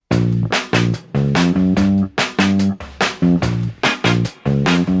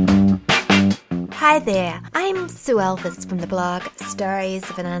Hi there, I'm Sue Elvis from the blog Stories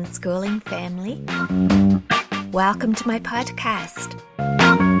of an Unschooling Family. Welcome to my podcast.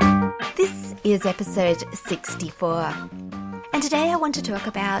 This is episode 64, and today I want to talk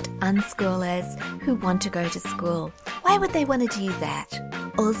about unschoolers who want to go to school. Why would they want to do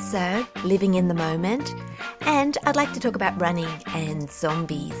that? Also, living in the moment, and I'd like to talk about running and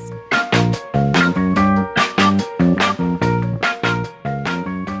zombies.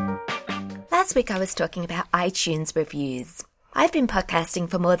 Last week I was talking about iTunes reviews. I've been podcasting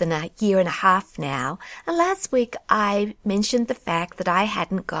for more than a year and a half now, and last week I mentioned the fact that I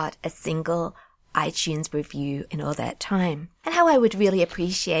hadn't got a single iTunes review in all that time, and how I would really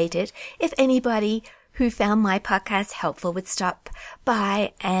appreciate it if anybody who found my podcast helpful would stop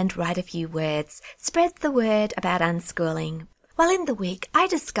by and write a few words, spread the word about unschooling. Well, in the week, I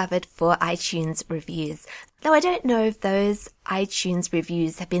discovered 4 iTunes reviews, though I don't know if those iTunes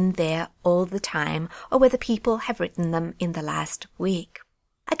reviews have been there all the time or whether people have written them in the last week.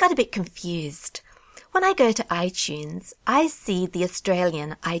 I got a bit confused. When I go to iTunes, I see the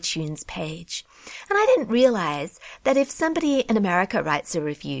Australian iTunes page, and I didn't realize that if somebody in America writes a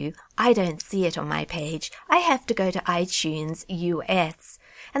review, I don't see it on my page. I have to go to iTunes US,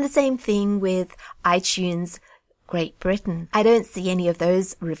 and the same thing with iTunes Great Britain. I don't see any of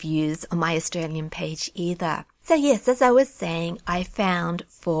those reviews on my Australian page either. So yes, as I was saying, I found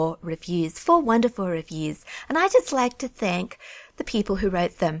 4 reviews, 4 wonderful reviews, and I just like to thank the people who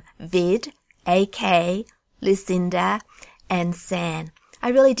wrote them: Vid, AK, Lucinda, and San. I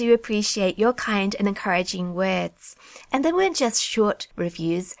really do appreciate your kind and encouraging words. And they weren't just short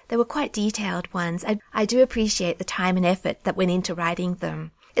reviews, they were quite detailed ones. I do appreciate the time and effort that went into writing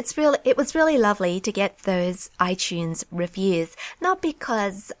them. It was really lovely to get those iTunes reviews, not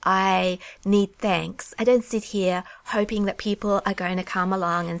because I need thanks. I don't sit here hoping that people are going to come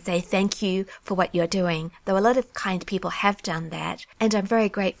along and say thank you for what you're doing, though a lot of kind people have done that, and I'm very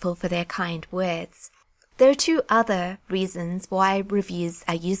grateful for their kind words. There are 2 other reasons why reviews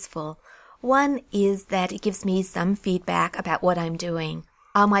are useful. One is that it gives me some feedback about what I'm doing.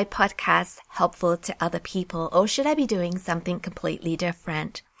 Are my podcasts helpful to other people, or should I be doing something completely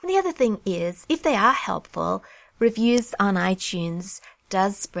different? And the other thing is, if they are helpful, reviews on iTunes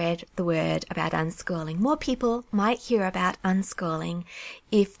does spread the word about unschooling. More people might hear about unschooling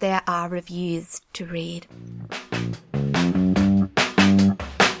if there are reviews to read.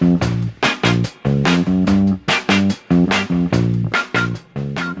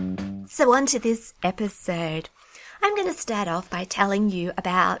 So on to this episode. I'm going to start off by telling you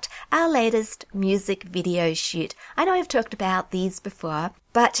about our latest music video shoot. I know I've talked about these before,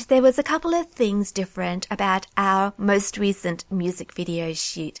 but there was a couple of things different about our most recent music video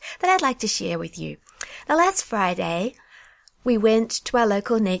shoot that I'd like to share with you. Now, last Friday, we went to our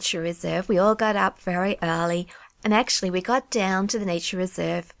local nature reserve. We all got up very early, and actually we got down to the nature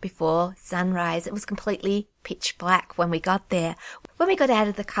reserve before sunrise. It was completely pitch black when we got there. When we got out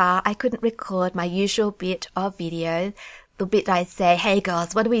of the car, I couldn't record my usual bit of video, the bit I say, "Hey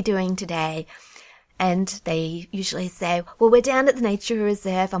girls, what are we doing today?" And they usually say, "Well, we're down at the nature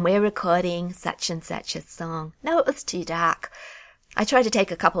reserve and we're recording such and such a song." No, it was too dark. I tried to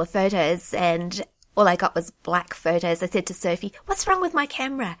take a couple of photos and all I got was black photos. I said to Sophie, "What's wrong with my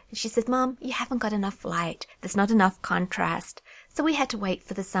camera?" And she said, "Mum, you haven't got enough light. There's not enough contrast." So we had to wait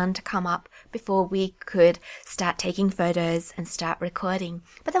for the sun to come up before we could start taking photos and start recording.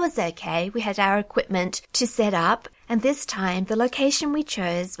 But that was okay. We had our equipment to set up, and this time the location we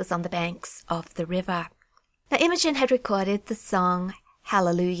chose was on the banks of the river. Now, Imogen had recorded the song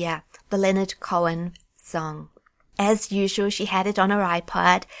Hallelujah, the Leonard Cohen song. As usual, she had it on her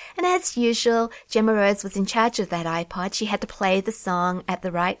iPod, and as usual, Gemma Rose was in charge of that iPod. She had to play the song at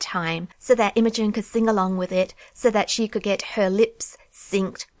the right time so that Imogen could sing along with it, so that she could get her lips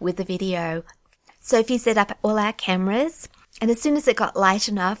synced with the video. Sophie set up all our cameras, and as soon as it got light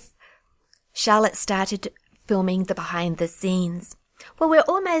enough, Charlotte started filming the behind the scenes. Well, we're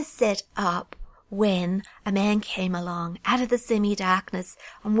almost set up when a man came along out of the semi-darkness,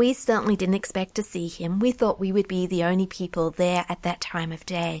 and we certainly didn't expect to see him. We thought we would be the only people there at that time of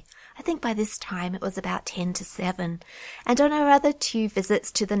day. I think by this time it was about 10 to 7, and on our other 2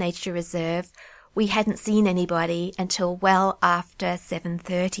 visits to the nature reserve, we hadn't seen anybody until well after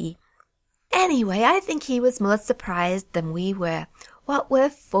 7:30. Anyway, I think he was more surprised than we were. What were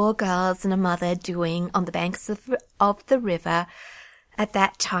 4 girls and a mother doing on the banks of the river at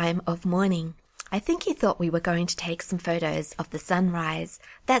that time of morning? I think he thought we were going to take some photos of the sunrise.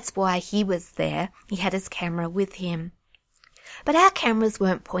 That's why he was there. He had his camera with him. But our cameras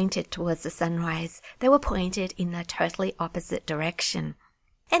weren't pointed towards the sunrise. They were pointed in a totally opposite direction.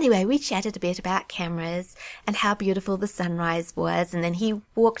 Anyway, we chatted a bit about cameras and how beautiful the sunrise was, and then he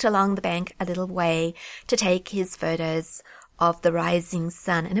walked along the bank a little way to take his photos of the rising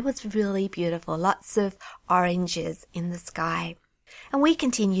sun, and it was really beautiful, lots of oranges in the sky. And we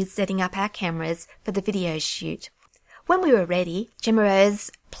continued setting up our cameras for the video shoot. When we were ready, Gemma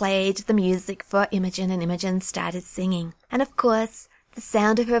Rose played the music for Imogen, and Imogen started singing. And of course, the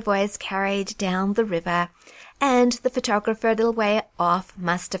sound of her voice carried down the river, and the photographer a little way off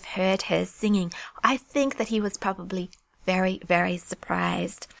must have heard her singing. I think that he was probably very, very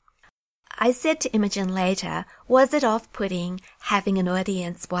surprised. I said to Imogen later, was it off-putting having an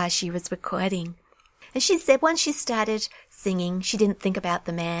audience while she was recording? And she said once she started singing, she didn't think about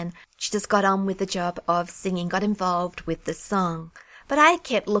the man. She just got on with the job of singing, got involved with the song. But I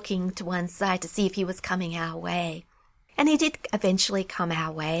kept looking to one side to see if he was coming our way. And he did eventually come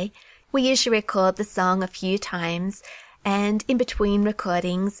our way. We usually record the song a few times, and in between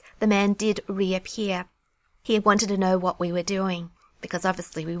recordings, the man did reappear. He wanted to know what we were doing, because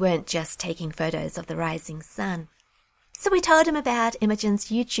obviously we weren't just taking photos of the rising sun. So we told him about Imogen's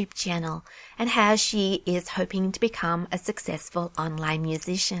YouTube channel and how she is hoping to become a successful online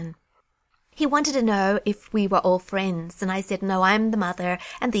musician. He wanted to know if we were all friends, and I said, no, I'm the mother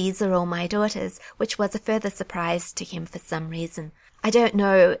and these are all my daughters, which was a further surprise to him for some reason. I don't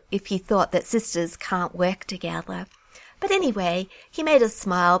know if he thought that sisters can't work together. But anyway, he made us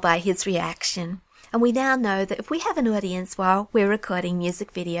smile by his reaction. And we now know that if we have an audience while we're recording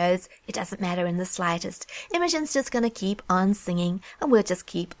music videos, it doesn't matter in the slightest. Imogen's just going to keep on singing and we'll just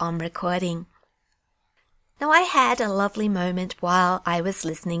keep on recording. Now, I had a lovely moment while I was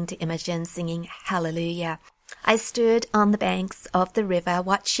listening to Imogen singing Hallelujah. I stood on the banks of the river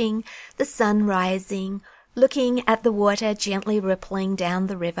watching the sun rising, looking at the water gently rippling down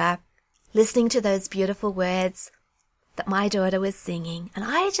the river, listening to those beautiful words that my daughter was singing, and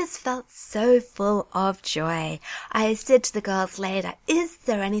I just felt so full of joy. I said to the girls later, is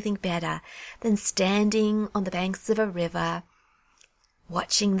there anything better than standing on the banks of a river,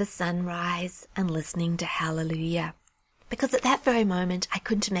 watching the sunrise and listening to Hallelujah? Because at that very moment, I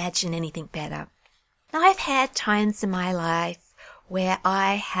couldn't imagine anything better. Now, I've had times in my life where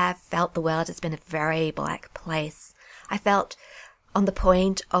I have felt the world has been a very black place. I felt on the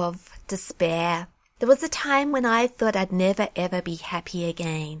point of despair. There was a time when I thought I'd never ever be happy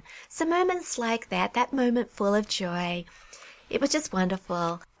again. So moments like that moment full of joy, it was just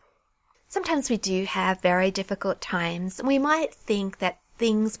wonderful. Sometimes we do have very difficult times, and we might think that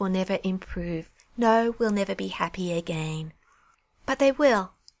things will never improve. No, we'll never be happy again. But they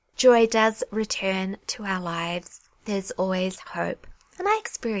will. Joy does return to our lives. There's always hope. And I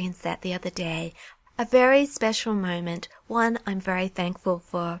experienced that the other day. A very special moment, one I'm very thankful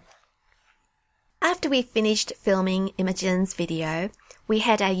for. After we finished filming Imogen's video, we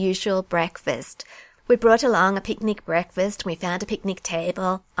had our usual breakfast. We brought along a picnic breakfast, we found a picnic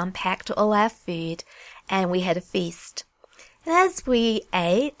table, unpacked all our food, and we had a feast. And as we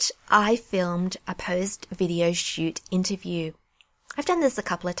ate, I filmed a post-video shoot interview. I've done this a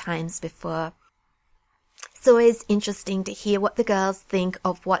couple of times before. It's always interesting to hear what the girls think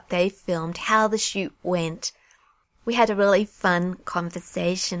of what they filmed, how the shoot went. We had a really fun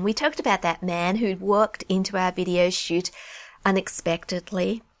conversation. We talked about that man who'd walked into our video shoot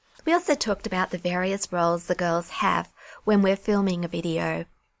unexpectedly. We also talked about the various roles the girls have when we're filming a video.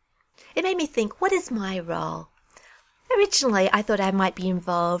 It made me think, what is my role? Originally, I thought I might be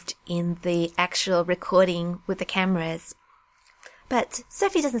involved in the actual recording with the cameras. But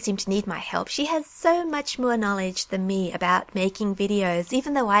Sophie doesn't seem to need my help. She has so much more knowledge than me about making videos,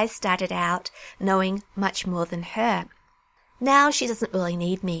 even though I started out knowing much more than her. Now she doesn't really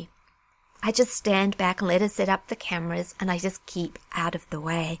need me. I just stand back and let her set up the cameras, and I just keep out of the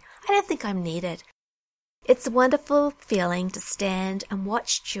way. I don't think I'm needed. It's a wonderful feeling to stand and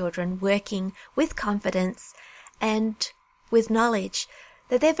watch children working with confidence and with knowledge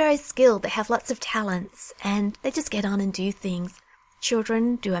that they're very skilled, they have lots of talents, and they just get on and do things.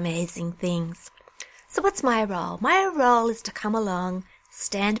 Children do amazing things. So what's my role? My role is to come along,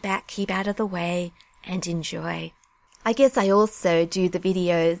 stand back, keep out of the way, and enjoy. I guess I also do the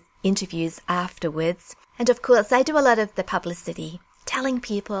video interviews afterwards. And of course, I do a lot of the publicity, telling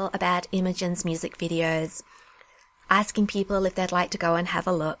people about Imogen's music videos, asking people if they'd like to go and have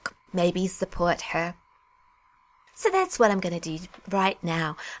a look, maybe support her. So that's what I'm going to do right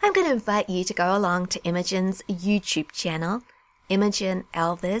now. I'm going to invite you to go along to Imogen's YouTube channel, Imogen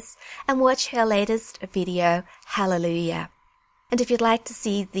Elvis, and watch her latest video, Hallelujah. And if you'd like to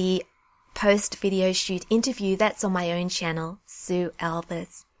see the post-video shoot interview, that's on my own channel, Sue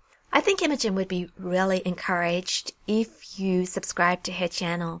Elvis. I think Imogen would be really encouraged if you subscribe to her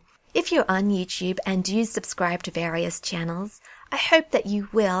channel. If you're on YouTube and do subscribe to various channels, I hope that you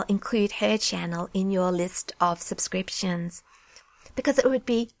will include her channel in your list of subscriptions, because it would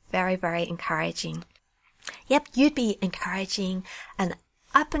be very, very encouraging. Yep, you'd be encouraging an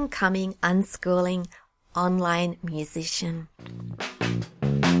up-and-coming, unschooling online musician.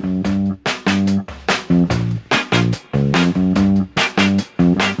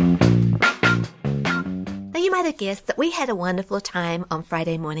 Now, you might have guessed that we had a wonderful time on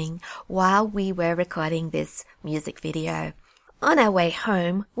Friday morning while we were recording this music video. On our way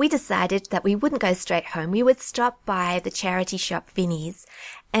home, we decided that we wouldn't go straight home. We would stop by the charity shop Vinnie's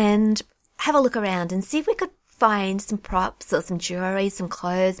and have a look around and see if we could find some props or some jewelry, some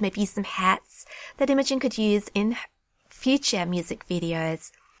clothes, maybe some hats that Imogen could use in future music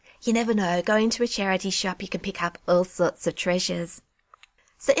videos. You never know, going to a charity shop you can pick up all sorts of treasures.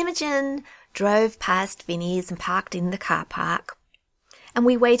 So Imogen drove past Vinnie's and parked in the car park, and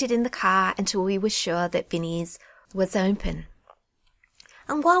we waited in the car until we were sure that Vinnie's was open.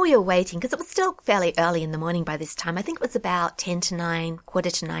 And while we were waiting, because it was still fairly early in the morning by this time, I think it was about 10 to 9, quarter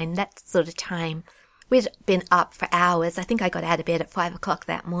to 9, that sort of time. We'd been up for hours. I think I got out of bed at 5 o'clock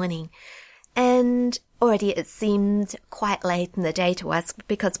that morning. And already it seemed quite late in the day to us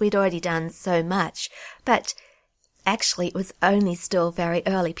because we'd already done so much. But actually it was only still very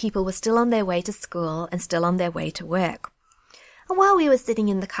early. People were still on their way to school and still on their way to work. And while we were sitting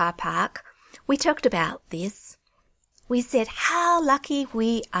in the car park, we talked about this. We said how lucky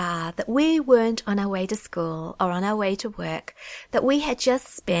we are that we weren't on our way to school or on our way to work, that we had just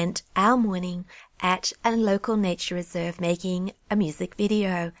spent our morning at a local nature reserve making a music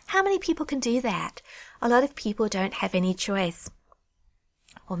video. How many people can do that? A lot of people don't have any choice.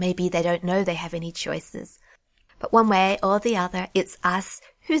 Or maybe they don't know they have any choices. But one way or the other, it's us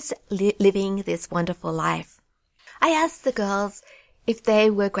who's living this wonderful life. I asked the girls if they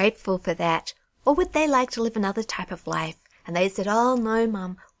were grateful for that, or would they like to live another type of life? And they said, oh no,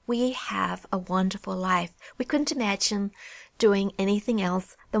 Mum, we have a wonderful life. We couldn't imagine doing anything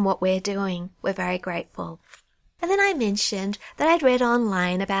else than what we're doing. We're very grateful. And then I mentioned that I'd read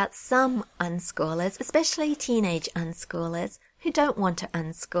online about some unschoolers, especially teenage unschoolers, who don't want to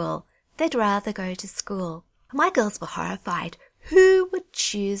unschool. They'd rather go to school. My girls were horrified. Who would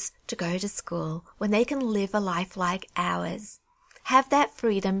choose to go to school when they can live a life like ours? Have that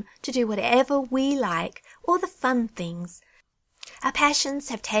freedom to do whatever we like, all the fun things. Our passions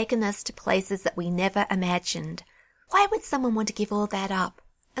have taken us to places that we never imagined. Why would someone want to give all that up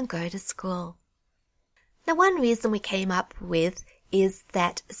and go to school? Now, one reason we came up with is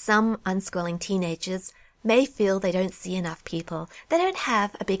that some unschooling teenagers may feel they don't see enough people. They don't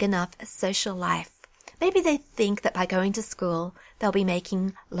have a big enough social life. Maybe they think that by going to school, they'll be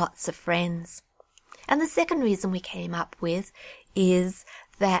making lots of friends. And the second reason we came up with is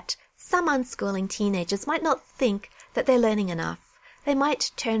that some unschooling teenagers might not think that they're learning enough. They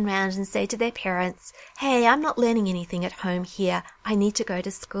might turn around and say to their parents, hey, I'm not learning anything at home here. I need to go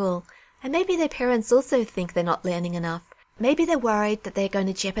to school. And maybe their parents also think they're not learning enough. Maybe they're worried that they're going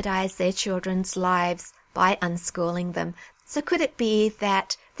to jeopardize their children's lives by unschooling them. So could it be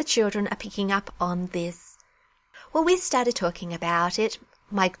that the children are picking up on this? Well, we started talking about it,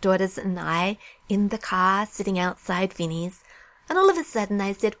 my daughters and I, in the car sitting outside Vinnie's. And all of a sudden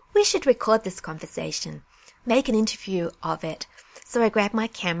I said, we should record this conversation, make an interview of it. So I grabbed my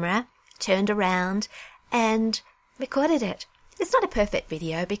camera, turned around and recorded it. It's not a perfect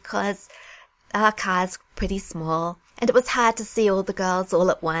video because our car's pretty small and it was hard to see all the girls all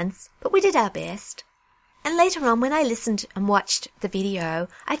at once, but we did our best. And later on, when I listened and watched the video,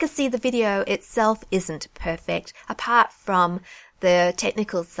 I could see the video itself isn't perfect, apart from the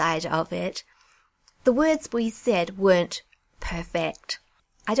technical side of it. The words we said weren't perfect.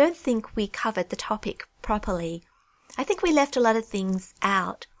 I don't think we covered the topic properly. I think we left a lot of things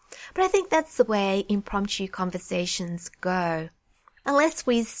out. But I think that's the way impromptu conversations go. Unless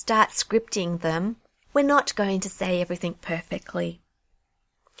we start scripting them, we're not going to say everything perfectly.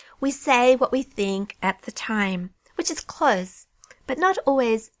 We say what we think at the time, which is close, but not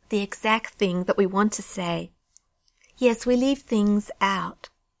always the exact thing that we want to say. Yes, we leave things out.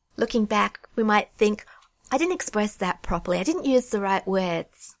 Looking back, we might think, I didn't express that properly. I didn't use the right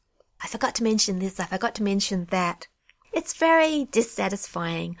words. I forgot to mention this. I forgot to mention that. It's very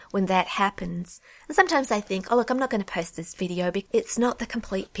dissatisfying when that happens. And sometimes I think, oh look, I'm not going to post this video because it's not the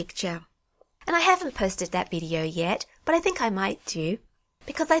complete picture. And I haven't posted that video yet, but I think I might do.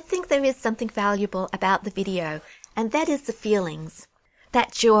 Because I think there is something valuable about the video, and that is the feelings.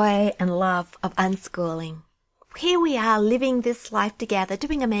 That joy and love of unschooling. here we are living this life together,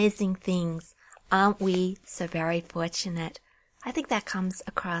 doing amazing things. Aren't we so very fortunate? I think that comes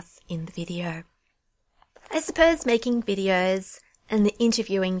across in the video. I suppose making videos and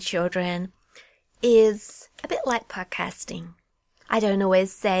interviewing children is a bit like podcasting. I don't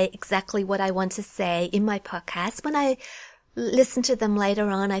always say exactly what I want to say in my podcast. When I listen to them later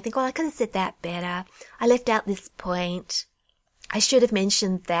on, I think, well, I could have said that better. I left out this point. I should have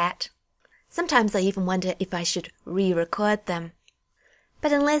mentioned that. Sometimes I even wonder if I should re-record them.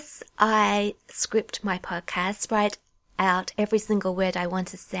 But unless I script my podcast, write out every single word I want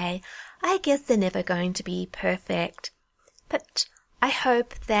to say, I guess they're never going to be perfect. But I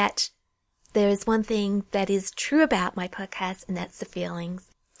hope that there is one thing that is true about my podcast, and that's the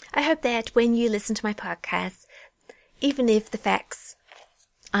feelings. I hope that when you listen to my podcast, even if the facts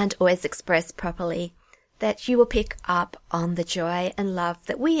aren't always expressed properly, that you will pick up on the joy and love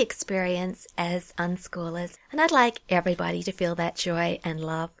that we experience as unschoolers. And I'd like everybody to feel that joy and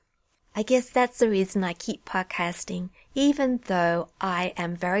love. I guess that's the reason I keep podcasting, even though I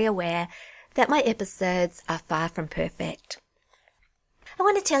am very aware that my episodes are far from perfect. I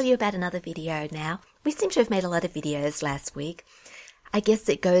want to tell you about another video now. We seem to have made a lot of videos last week. I guess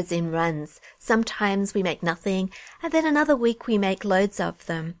it goes in runs. Sometimes we make nothing, and then another week we make loads of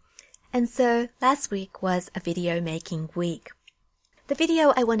them. And so last week was a video making week. The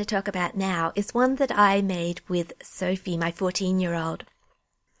video I want to talk about now is one that I made with Sophie, my 14-year-old.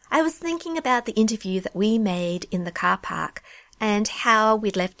 I was thinking about the interview that we made in the car park and how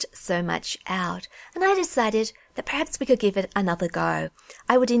we'd left so much out, and I decided that perhaps we could give it another go.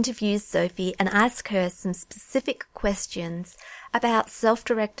 I would interview Sophie and ask her some specific questions about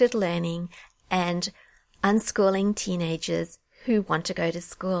self-directed learning and unschooling teenagers who want to go to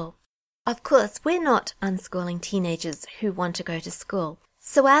school. Of course, we're not unschooling teenagers who want to go to school,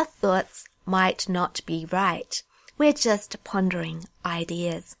 so our thoughts might not be right. We're just pondering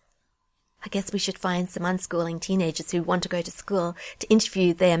ideas. I guess we should find some unschooling teenagers who want to go to school to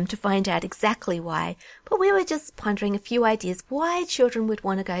interview them to find out exactly why. But we were just pondering a few ideas why children would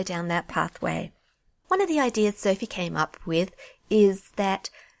want to go down that pathway. One of the ideas Sophie came up with is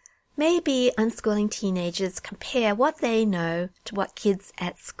that maybe unschooling teenagers compare what they know to what kids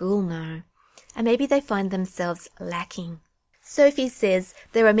at school know, and maybe they find themselves lacking. Sophie says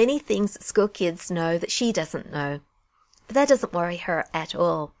there are many things school kids know that she doesn't know, but that doesn't worry her at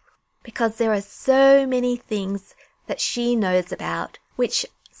all, because there are so many things that she knows about which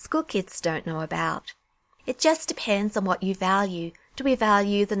school kids don't know about. It just depends on what you value. Do we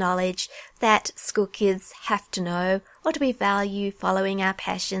value the knowledge that school kids have to know, or do we value following our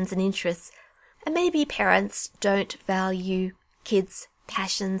passions and interests? And maybe parents don't value kids'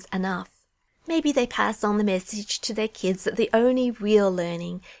 passions enough. Maybe they pass on the message to their kids that the only real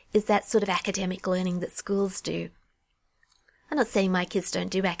learning is that sort of academic learning that schools do. I'm not saying my kids don't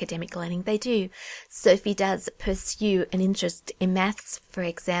do academic learning, they do. Sophie does pursue an interest in maths, for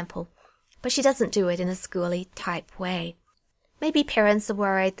example, but she doesn't do it in a schooly type way. Maybe parents are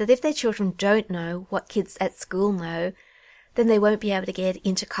worried that if their children don't know what kids at school know, then they won't be able to get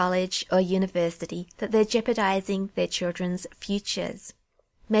into college or university, that they're jeopardizing their children's futures.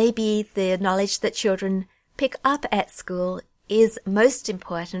 Maybe the knowledge that children pick up at school is most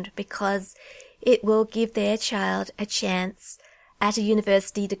important because it will give their child a chance at a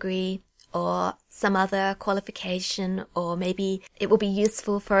university degree or some other qualification, or maybe it will be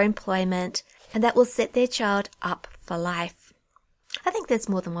useful for employment, and that will set their child up for life. I think there's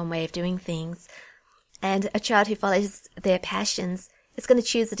more than one way of doing things, and a child who follows their passions is going to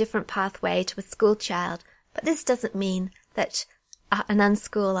choose a different pathway to a school child, but this doesn't mean that an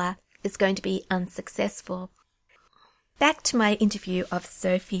unschooler is going to be unsuccessful. Back to my interview of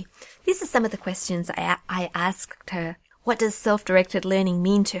Sophie. These are some of the questions I asked her. What does self-directed learning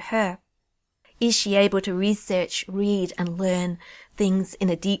mean to her? Is she able to research, read, and learn things in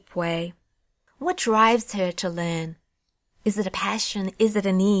a deep way? What drives her to learn? Is it a passion? Is it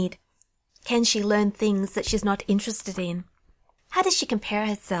a need? Can she learn things that she's not interested in? How does she compare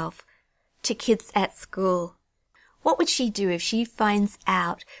herself to kids at school? What would she do if she finds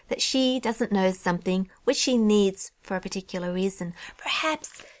out that she doesn't know something which she needs for a particular reason?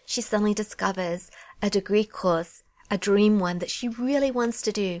 Perhaps she suddenly discovers a degree course, a dream one that she really wants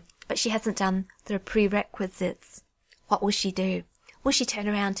to do, but she hasn't done the prerequisites. What will she do? Will she turn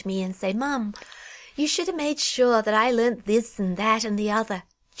around to me and say, "Mum, you should have made sure that I learnt this and that and the other,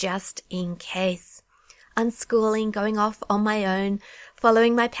 just in case. Unschooling, going off on my own,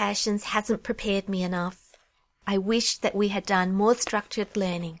 following my passions hasn't prepared me enough. I wish that we had done more structured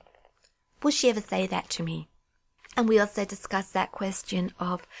learning." Will she ever say that to me? And we also discussed that question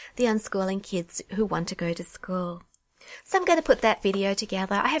of the unschooling kids who want to go to school. So I'm going to put that video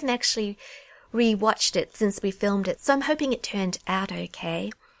together. I haven't actually re-watched it since we filmed it, so I'm hoping it turned out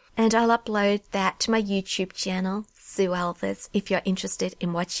okay. And I'll upload that to my YouTube channel, Sue Elvis, if you're interested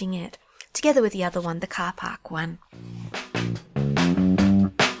in watching it, together with the other one, the car park one.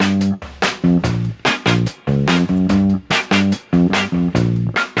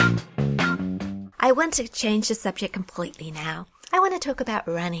 I want to change the subject completely now. I want to talk about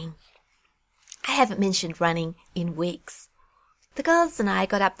running. I haven't mentioned running in weeks. The girls and I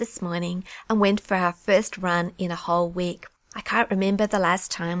got up this morning and went for our first run in a whole week. I can't remember the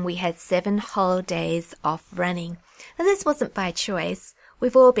last time we had 7 whole days off running. And this wasn't by choice.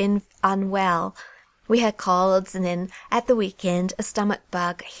 We've all been unwell. We had colds, and then at the weekend a stomach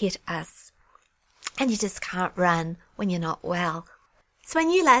bug hit us. And you just can't run when you're not well. So I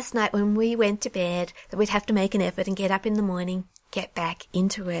knew last night when we went to bed that we'd have to make an effort and get up in the morning, get back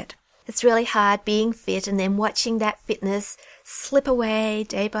into it. It's really hard being fit and then watching that fitness slip away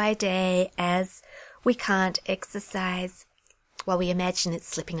day by day as we can't exercise. Well, we imagine it's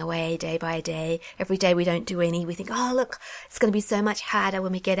slipping away day by day. Every day we don't do any, we think, oh, look, it's going to be so much harder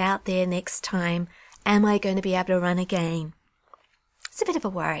when we get out there next time. Am I going to be able to run again? It's a bit of a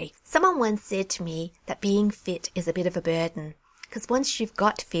worry. Someone once said to me that being fit is a bit of a burden, because once you've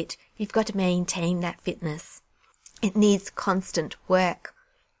got fit, you've got to maintain that fitness. It needs constant work.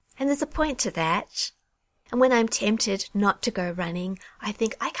 And there's a point to that. And when I'm tempted not to go running, I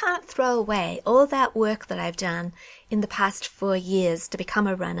think I can't throw away all that work that I've done in the past 4 years to become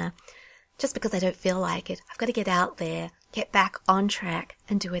a runner just because I don't feel like it. I've got to get out there, get back on track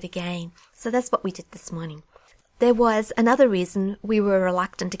and do it again. So that's what we did this morning. There was another reason we were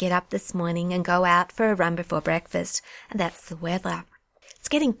reluctant to get up this morning and go out for a run before breakfast, and that's the weather. It's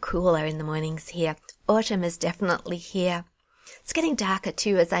getting cooler in the mornings here. Autumn is definitely here. It's getting darker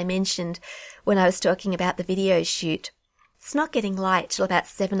too, as I mentioned when I was talking about the video shoot. It's not getting light till about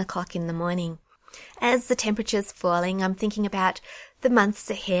 7 o'clock in the morning. As the temperature's falling, I'm thinking about the months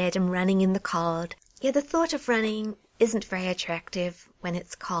ahead and running in the cold. Yeah, the thought of running isn't very attractive when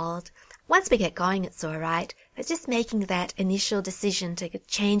it's cold. Once we get going, it's all right, but just making that initial decision to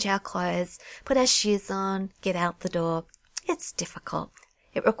change our clothes, put our shoes on, get out the door, it's difficult.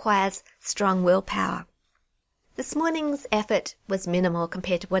 It requires strong willpower. This morning's effort was minimal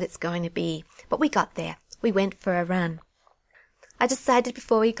compared to what it's going to be, but we got there. We went for a run. I decided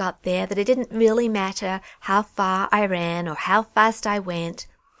before we got there that it didn't really matter how far I ran or how fast I went.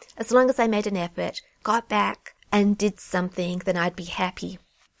 As long as I made an effort, got back, and did something, then I'd be happy.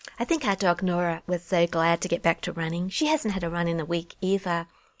 I think our dog Nora was so glad to get back to running. She hasn't had a run in a week either.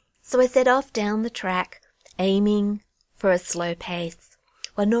 So I set off down the track, aiming for a slow pace.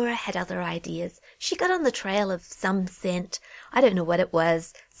 Well, Nora had other ideas. She got on the trail of some scent. I don't know what it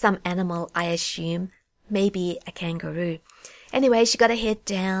was. Some animal, I assume. Maybe a kangaroo. Anyway, she got her head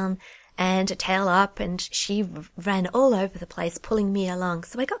down and her tail up, and she ran all over the place, pulling me along.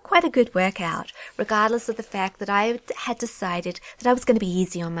 So I got quite a good workout, regardless of the fact that I had decided that I was going to be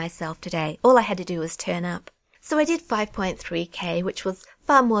easy on myself today. All I had to do was turn up. So I did 5.3k, which was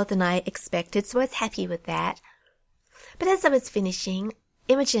far more than I expected, so I was happy with that. But as I was finishing,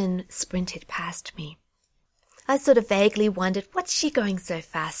 Imogen sprinted past me. I sort of vaguely wondered, what's she going so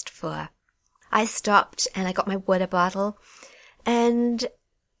fast for? I stopped and I got my water bottle, and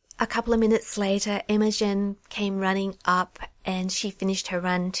a couple of minutes later, Imogen came running up and she finished her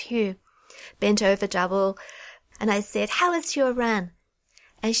run too. Bent over double, and I said, how was your run?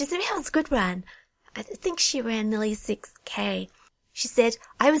 And she said, it was a good run. I think she ran nearly 6k. She said,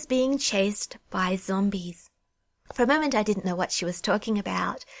 I was being chased by zombies. For a moment, I didn't know what she was talking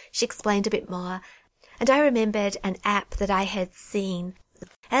about. She explained a bit more, and I remembered an app that I had seen.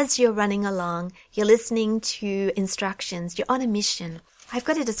 As you're running along, you're listening to instructions, you're on a mission. I've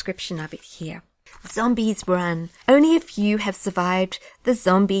got a description of it here. Zombies run. Only if you have survived the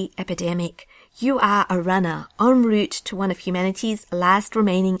zombie epidemic. You are a runner en route to one of humanity's last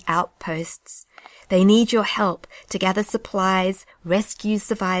remaining outposts. They need your help to gather supplies, rescue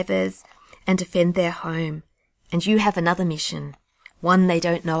survivors, and defend their home. And you have another mission, one they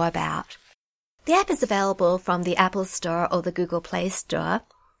don't know about. The app is available from the Apple Store or the Google Play Store.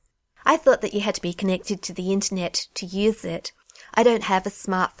 I thought that you had to be connected to the internet to use it. I don't have a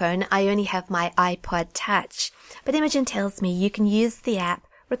smartphone, I only have my iPod Touch. But Imogen tells me you can use the app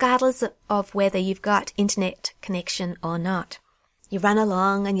regardless of whether you've got internet connection or not. You run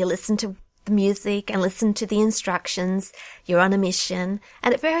along and you listen to the music and listen to the instructions. You're on a mission,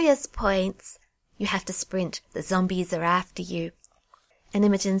 and at various points you have to sprint. The zombies are after you. And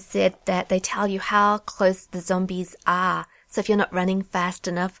Imogen said that they tell you how close the zombies are. So if you're not running fast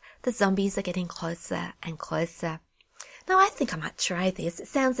enough, the zombies are getting closer and closer. Now, I think I might try this. It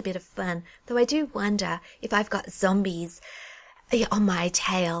sounds a bit of fun, though I do wonder if I've got zombies on my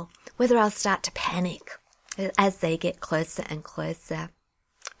tail, whether I'll start to panic as they get closer and closer.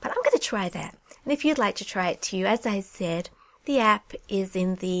 But I'm going to try that. And if you'd like to try it too, as I said, the app is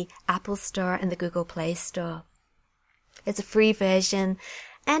in the Apple Store and the Google Play Store. There's a free version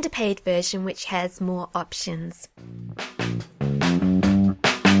and a paid version which has more options.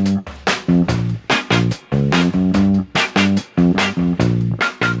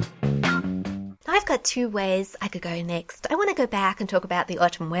 I've got two ways I could go next. I want to go back and talk about the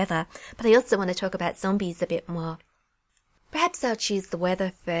autumn weather, but I also want to talk about zombies a bit more. Perhaps I'll choose the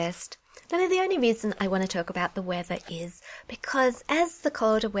weather first. Now, the only reason I want to talk about the weather is because as the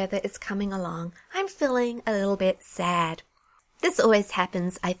colder weather is coming along, I'm feeling a little bit sad. This always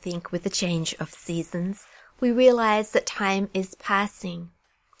happens, I think, with the change of seasons. We realize that time is passing.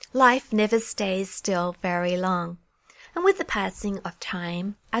 Life never stays still very long. And with the passing of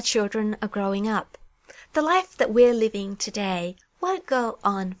time, our children are growing up. The life that we're living today won't go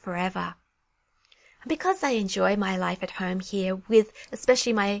on forever. And because I enjoy my life at home here with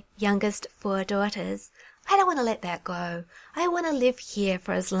especially my youngest 4 daughters, I don't want to let that go. I want to live here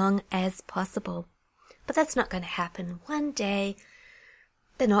for as long as possible. But that's not going to happen. One day,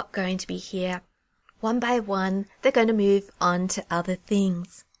 they're not going to be here. One by one, they're going to move on to other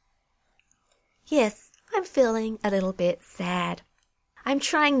things. Yes, I'm feeling a little bit sad. I'm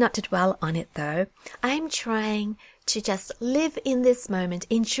trying not to dwell on it though. I'm trying to just live in this moment,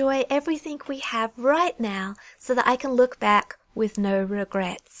 enjoy everything we have right now so that I can look back with no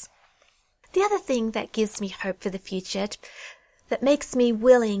regrets. The other thing that gives me hope for the future, that makes me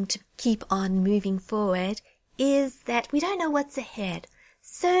willing to keep on moving forward, is that we don't know what's ahead.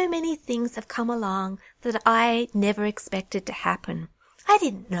 So many things have come along that I never expected to happen. I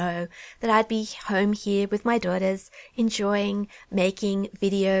didn't know that I'd be home here with my daughters, enjoying making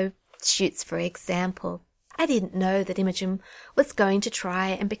video shoots, for example. I didn't know that Imogen was going to try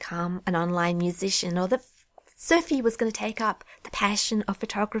and become an online musician, or that Sophie was going to take up the passion of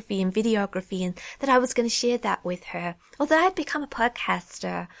photography and videography, and that I was going to share that with her, or that I'd become a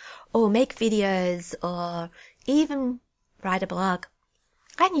podcaster, or make videos, or even write a blog.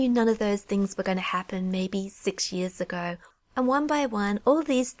 I knew none of those things were going to happen maybe 6 years ago. And one by one, all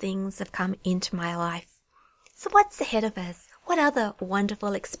these things have come into my life. So what's ahead of us? What other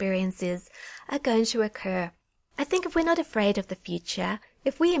wonderful experiences are going to occur? I think if we're not afraid of the future,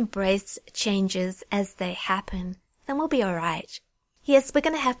 if we embrace changes as they happen, then we'll be all right. Yes, we're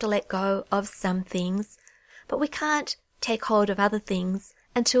going to have to let go of some things, but we can't take hold of other things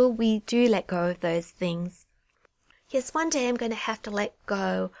until we do let go of those things. Yes, one day I'm going to have to let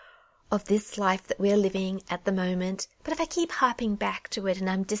go of this life that we're living at the moment, but if I keep harping back to it and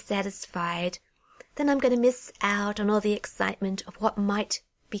I'm dissatisfied, then I'm going to miss out on all the excitement of what might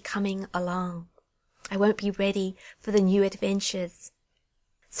be coming along. I won't be ready for the new adventures.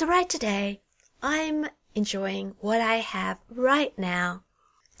 So right today, I'm enjoying what I have right now.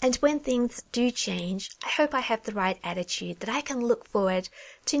 And when things do change, I hope I have the right attitude, that I can look forward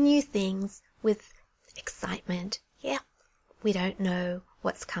to new things with excitement. Yeah, we don't know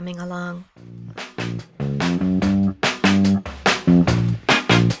what's coming along.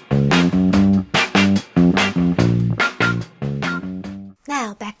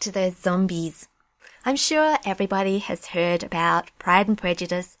 Now back to those zombies. I'm sure everybody has heard about Pride and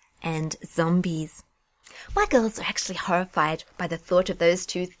Prejudice and zombies. My girls are actually horrified by the thought of those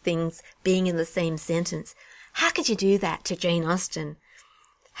two things being in the same sentence. How could you do that to Jane Austen?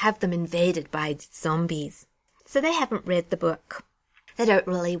 Have them invaded by zombies? So they haven't read the book. They don't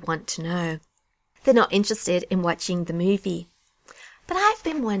really want to know. They're not interested in watching the movie. But I've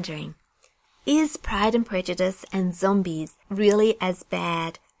been wondering, is Pride and Prejudice and zombies really as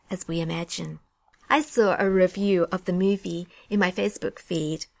bad as we imagine? I saw a review of the movie in my Facebook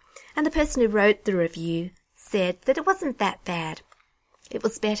feed, and the person who wrote the review said that it wasn't that bad. It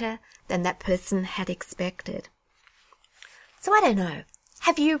was better than that person had expected. So I don't know.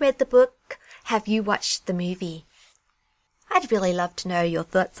 Have you read the book? Have you watched the movie? I'd really love to know your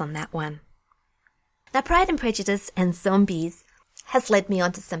thoughts on that one. Now, Pride and Prejudice and zombies has led me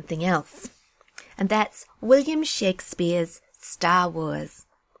on to something else, and that's William Shakespeare's Star Wars.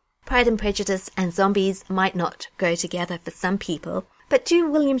 Pride and Prejudice and zombies might not go together for some people, but do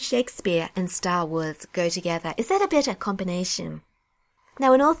William Shakespeare and Star Wars go together? Is that a better combination?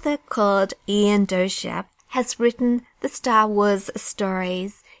 Now, an author called Ian Doescher has written the Star Wars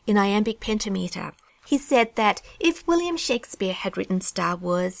stories in iambic pentameter. He said that if William Shakespeare had written Star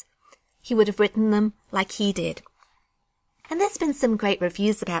Wars, he would have written them like he did. And there's been some great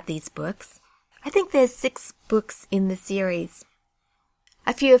reviews about these books. I think there's 6 books in the series.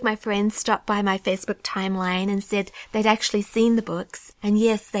 A few of my friends stopped by my Facebook timeline and said they'd actually seen the books, and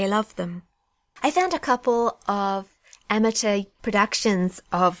yes, they loved them. I found a couple of amateur productions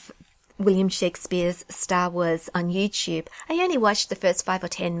of William Shakespeare's Star Wars on YouTube. I only watched the first 5 or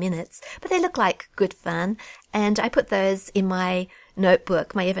 10 minutes, but they look like good fun, and I put those in my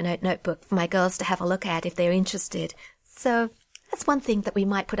notebook, my Evernote notebook, for my girls to have a look at if they're interested. So that's one thing that we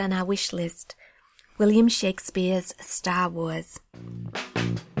might put on our wish list. William Shakespeare's Star Wars.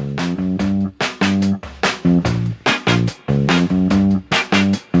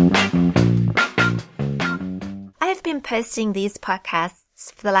 I have been posting these podcasts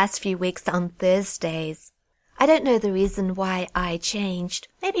for the last few weeks on Thursdays. I don't know the reason why I changed.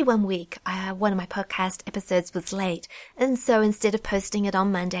 Maybe one week one of my podcast episodes was late, and so instead of posting it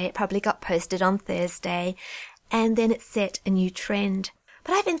on Monday, it probably got posted on Thursday, and then it set a new trend.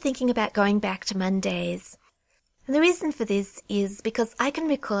 But I've been thinking about going back to Mondays. And the reason for this is because I can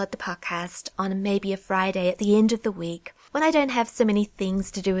record the podcast on maybe a Friday at the end of the week when I don't have so many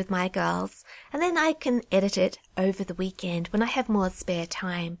things to do with my girls, and then I can edit it over the weekend when I have more spare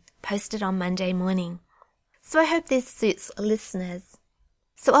time, post it on Monday morning. So I hope this suits listeners.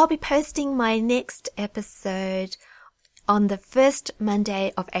 So I'll be posting my next episode on the first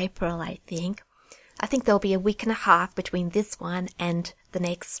Monday of April, I think. I think there'll be a week and a half between this one and the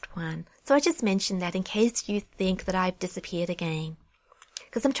next one. So I just mentioned that in case you think that I've disappeared again,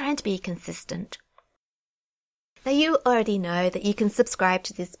 because I'm trying to be consistent. Now, you already know that you can subscribe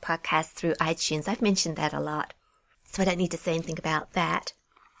to this podcast through iTunes. I've mentioned that a lot, so I don't need to say anything about that.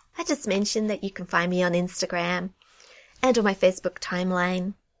 I just mentioned that you can find me on Instagram and on my Facebook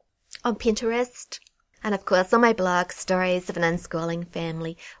timeline, on Pinterest, and of course on my blog, Stories of an Unschooling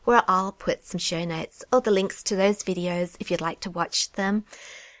Family, where I'll put some show notes, or the links to those videos if you'd like to watch them,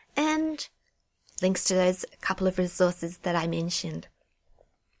 and links to those couple of resources that I mentioned.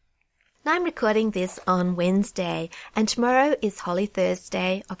 Now I'm recording this on Wednesday, and tomorrow is Holy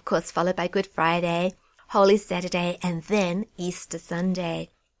Thursday, of course followed by Good Friday, Holy Saturday, and then Easter Sunday.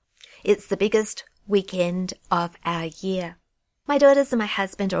 It's the biggest weekend of our year. My daughters and my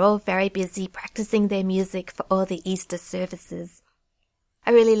husband are all very busy practicing their music for all the Easter services.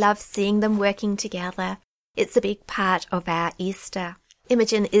 I really love seeing them working together. It's a big part of our Easter.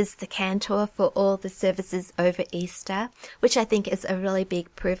 Imogen is the cantor for all the services over Easter, which I think is a really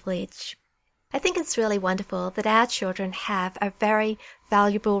big privilege. I think it's really wonderful that our children have a very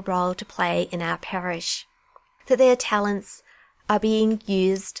valuable role to play in our parish, that their talents are being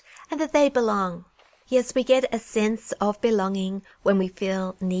used and that they belong. Yes, we get a sense of belonging when we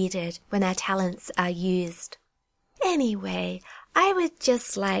feel needed, when our talents are used. Anyway, I would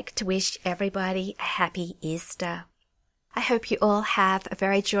just like to wish everybody a happy Easter. I hope you all have a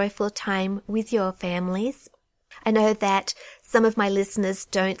very joyful time with your families. I know that some of my listeners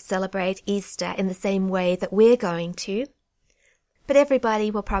don't celebrate Easter in the same way that we're going to, but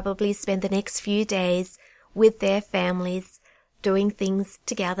everybody will probably spend the next few days with their families doing things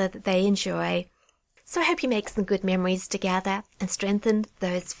together that they enjoy. So I hope you make some good memories together and strengthen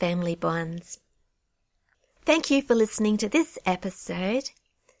those family bonds. Thank you for listening to this episode.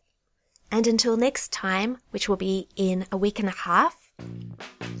 And until next time, which will be in a week and a half,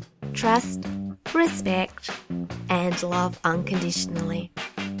 trust, respect, and love unconditionally.